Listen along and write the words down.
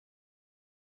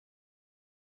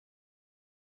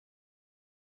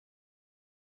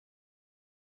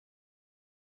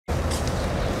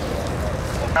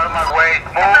my way.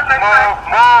 Move.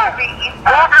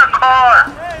 Move your car.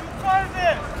 Hey, who car is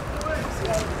it?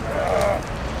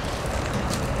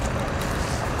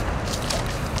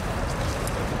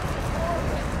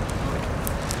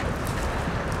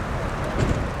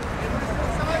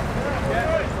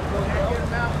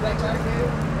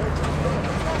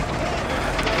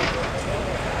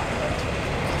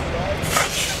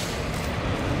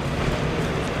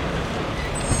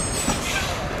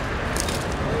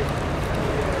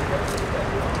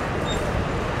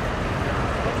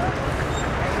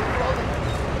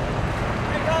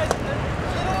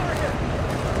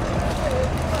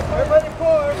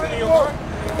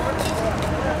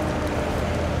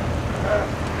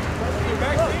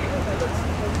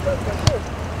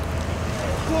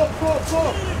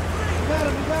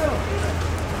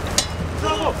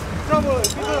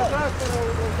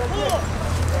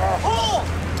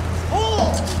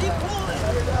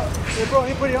 Hey bro,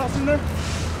 anybody else in there? It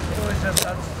was just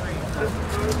us three.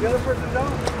 The other person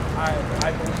down?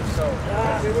 I believe so.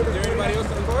 Is there anybody else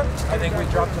in the car? I think we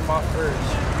dropped him off first.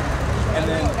 And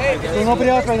then so nobody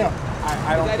else right now?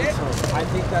 I don't think so. I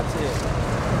think that's it.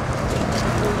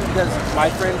 Because my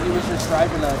friend, he was just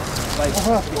driving us like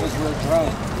because we were drunk.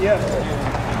 Yeah.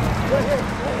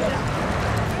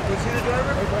 You see the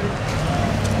driver?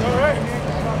 All right.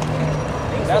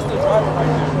 That's the driver right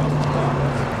there.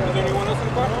 Is there anyone else in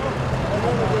the car?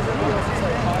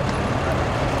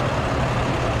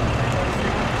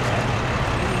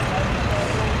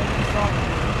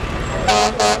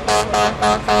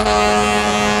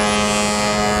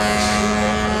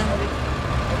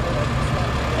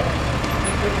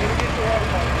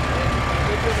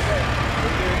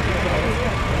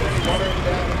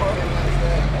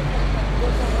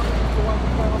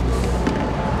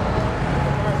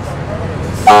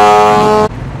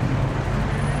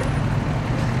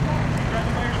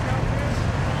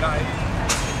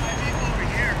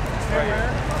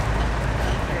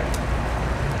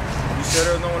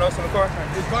 There was no one else in the car?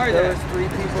 There was 3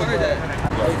 people.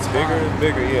 It's bigger and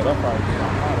bigger, yeah. That's probably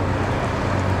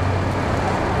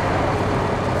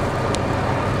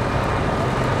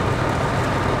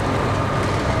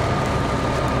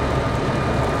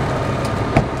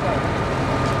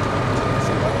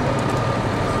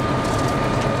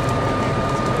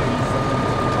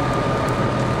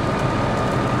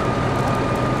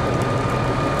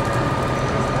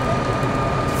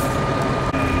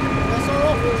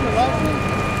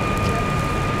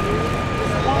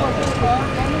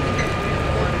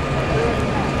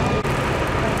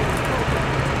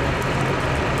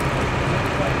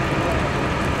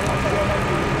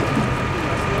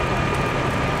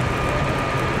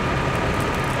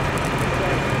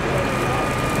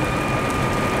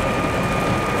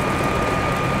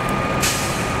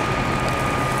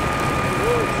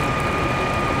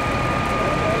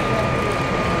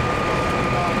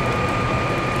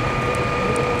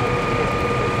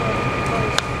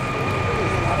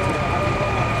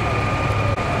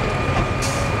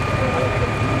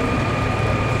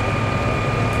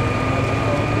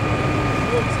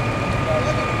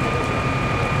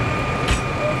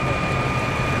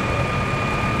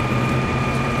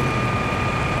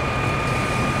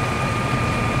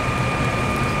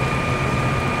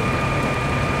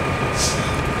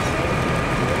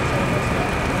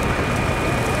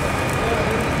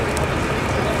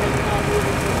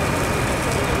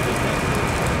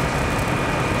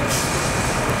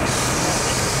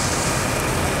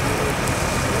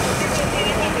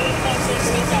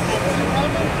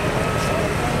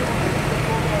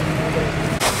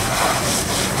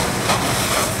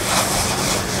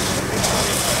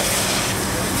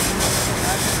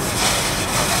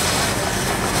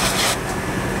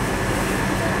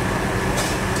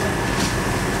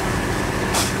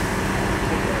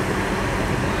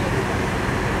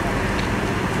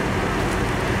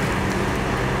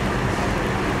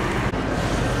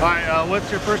Alright,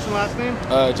 what's your first and last name?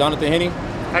 Jonathan Henney.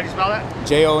 How do you spell that?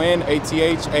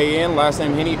 Jonathan, last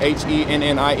name Henney,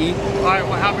 Hennie. Alright,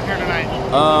 what happened here tonight?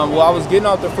 Well, I was getting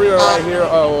off the freeway right here,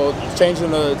 changing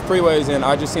the freeways, and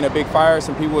I just seen a big fire.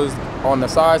 Some people was on the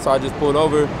side, so I just pulled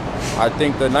over. I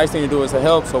think the nice thing to do is to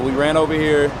help, so we ran over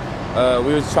here.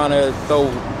 We was trying to throw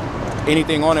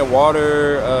anything on it,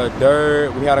 water,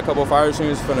 dirt. We had a couple of fire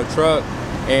extinguishers from the truck,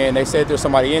 and they said there's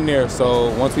somebody in there. So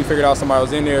once we figured out somebody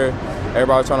was in there,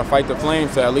 everybody was trying to fight the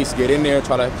flames to at least get in there,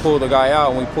 try to pull the guy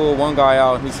out. And we pulled one guy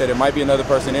out. He said it might be another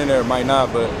person in there, it might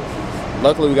not, but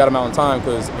luckily we got him out in time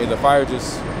because the fire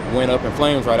just went up in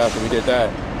flames right after we did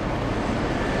that.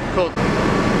 Cool.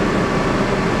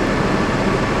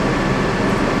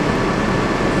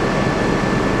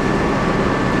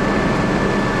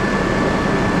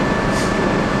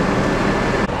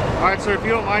 right, sir, if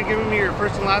you don't mind giving me your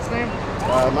first and last name.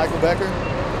 Michael Becker.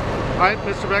 All right,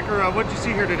 Mr. Becker, what did you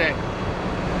see here today?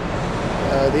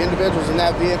 The individuals in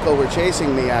that vehicle were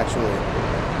chasing me, actually.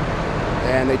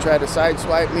 And they tried to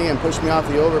sideswipe me and push me off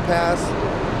the overpass.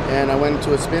 And I went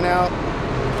into a spin out.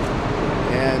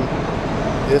 And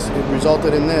it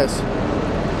resulted in this.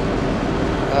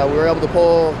 We were able to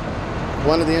pull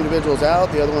one of the individuals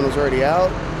out. The other one was already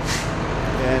out.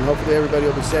 And hopefully everybody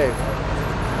will be safe.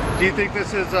 Do you think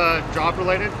this is job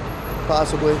related?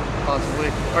 Possibly.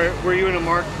 Possibly. Were you in a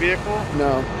marked vehicle?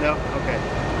 No. No? Okay.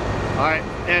 All right.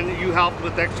 And you helped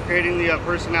with extricating the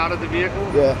person out of the vehicle?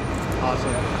 Yeah.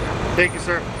 Awesome. Thank you,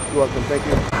 sir. You're welcome. Thank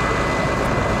you.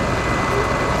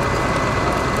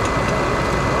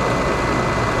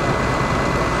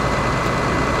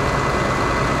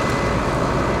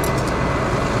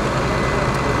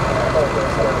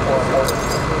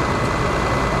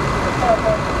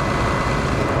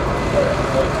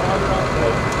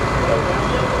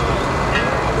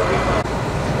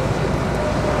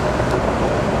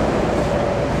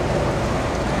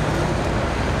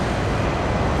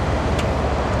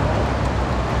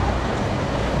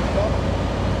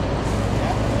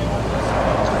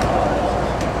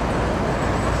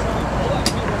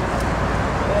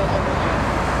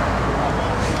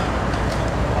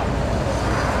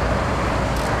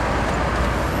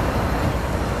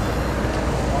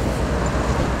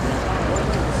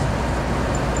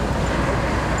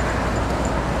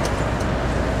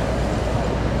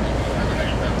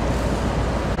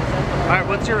 Alright,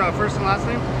 what's your first and last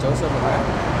name? Joseph Amaya.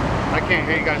 I can't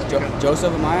hear you guys.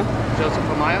 Joseph Amaya. Joseph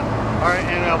Amaya. Alright,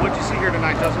 and what'd you see here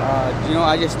tonight, Joseph? You know,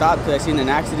 I just stopped because I seen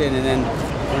an accident, and then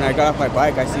when I got off my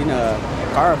bike, I seen a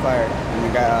car on fire. And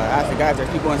the guy asked the guy if there's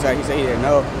people inside. He said he didn't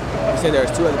know. He said there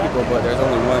was 2 other people, but there's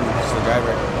only one, just the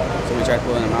driver. So we tried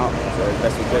pulling him out. So as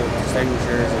best we could with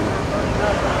extinguishers and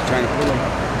trying to pull him.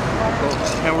 Cool.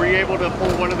 And were you able to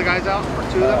pull one of the guys out, or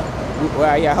 2 of them?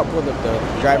 Well, yeah, I helped pull the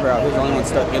driver out. He was the only one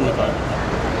stuck in the car.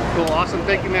 Cool, awesome.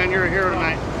 Thank you, man. You're a hero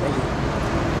tonight. Thank you.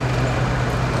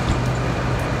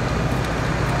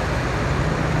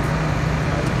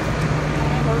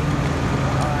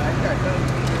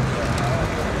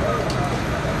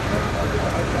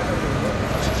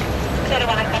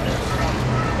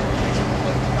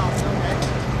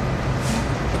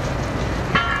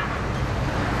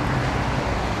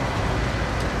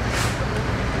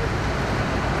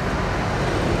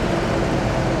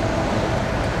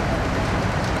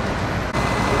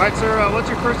 All right, sir, what's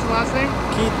your first and last name?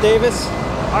 Keith Davis.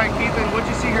 All right, Keith, and what'd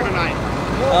you see here tonight?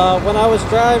 When I was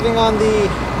driving on the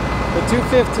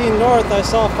 215 north, I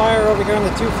saw a fire over here on the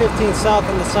 215 south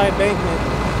on the side bankment.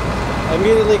 I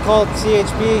immediately called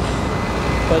CHP,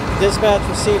 but dispatch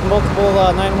received multiple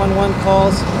 911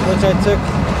 calls, which I took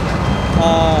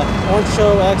Orange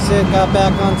Show exit, got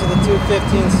back onto the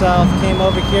 215 south, came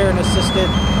over here and assisted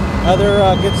other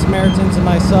Good Samaritans and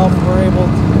myself were able,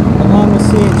 along with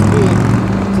CHP,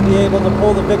 to be able to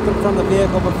pull the victim from the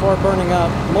vehicle before burning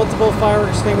up. Multiple fire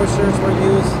extinguishers were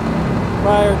used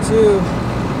prior to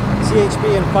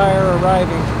CHP and fire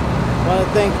arriving. I want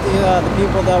to thank the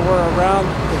people that were around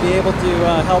to be able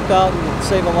to help out and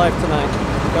save a life tonight.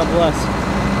 God bless.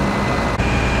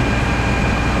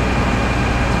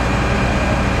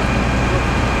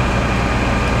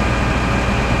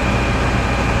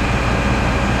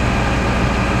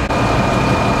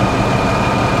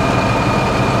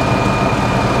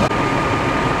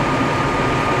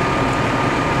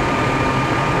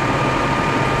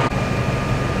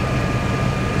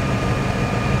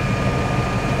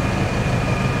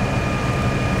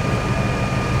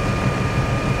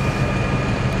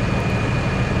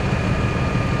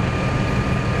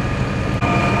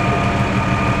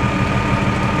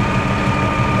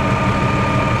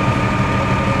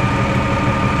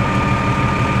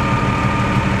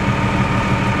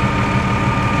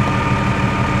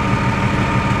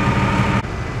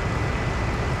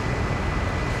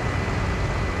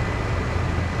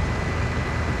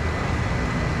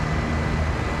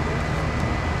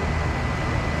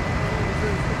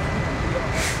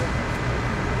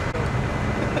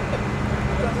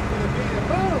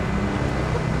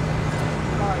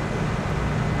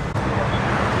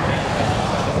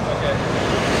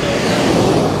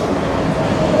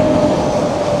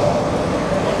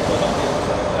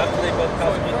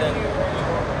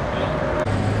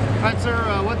 Alright, sir,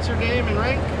 what's your name and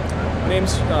rank? My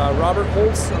name's Robert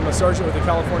Holtz. I'm a sergeant with the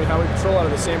California Highway Patrol out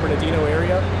of the San Bernardino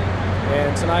area.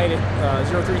 And tonight at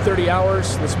 0330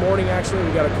 hours, this morning actually,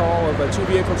 we got a call of a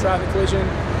 2-vehicle traffic collision,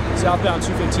 southbound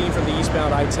 215 from the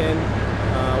eastbound I-10.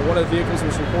 One of the vehicles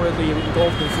was reportedly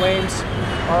engulfed in flames.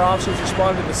 Our officers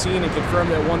responded to the scene and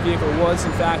confirmed that one vehicle was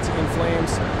in fact in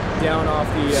flames down off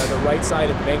the right side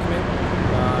embankment.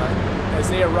 As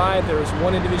they arrived, there was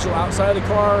one individual outside of the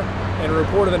car and a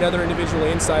report of another individual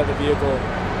inside of the vehicle.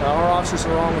 Our officers,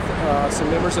 along with some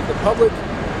members of the public,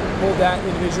 pulled that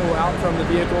individual out from the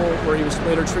vehicle, where he was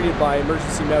later treated by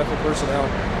emergency medical personnel.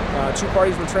 Two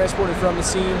parties were transported from the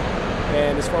scene,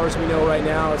 and as far as we know right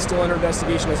now, it's still under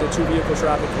investigation as a two-vehicle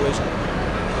traffic collision.